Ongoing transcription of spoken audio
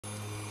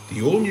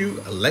The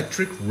all-new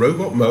electric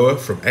robot mower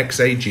from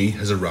XAG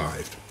has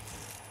arrived.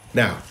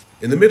 Now,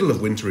 in the middle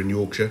of winter in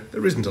Yorkshire,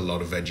 there isn't a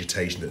lot of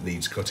vegetation that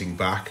needs cutting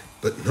back,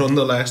 but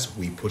nonetheless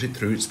we put it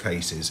through its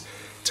paces,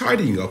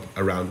 tidying up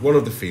around one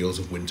of the fields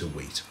of winter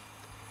wheat.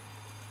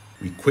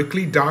 We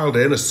quickly dialed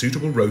in a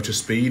suitable rotor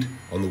speed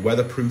on the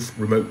weatherproof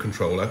remote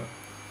controller.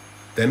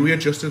 Then we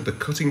adjusted the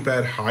cutting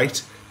bed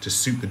height to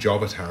suit the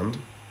job at hand.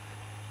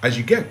 As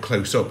you get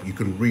close up, you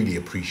can really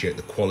appreciate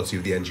the quality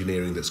of the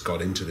engineering that's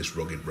gone into this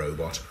rugged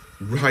robot,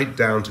 right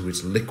down to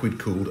its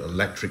liquid-cooled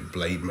electric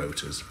blade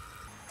motors.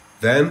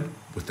 Then,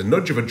 with the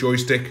nudge of a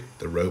joystick,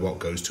 the robot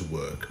goes to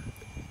work.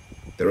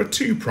 There are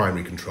two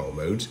primary control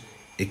modes.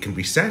 It can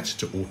be set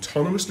to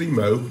autonomously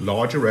mow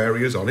larger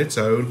areas on its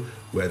own,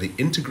 where the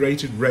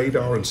integrated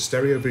radar and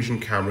stereo vision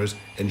cameras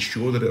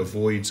ensure that it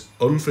avoids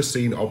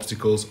unforeseen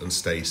obstacles and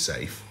stays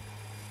safe.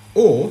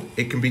 Or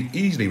it can be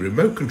easily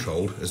remote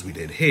controlled, as we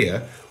did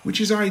here,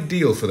 which is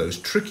ideal for those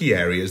tricky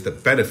areas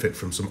that benefit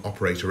from some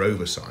operator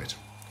oversight.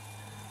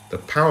 The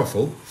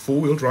powerful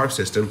four-wheel drive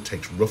system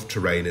takes rough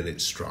terrain in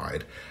its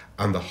stride,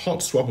 and the hot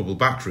swappable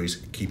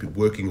batteries keep it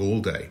working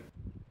all day.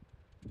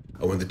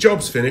 And when the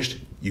job's finished,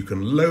 you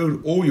can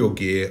load all your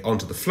gear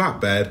onto the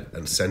flatbed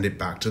and send it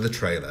back to the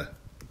trailer.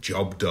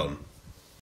 Job done.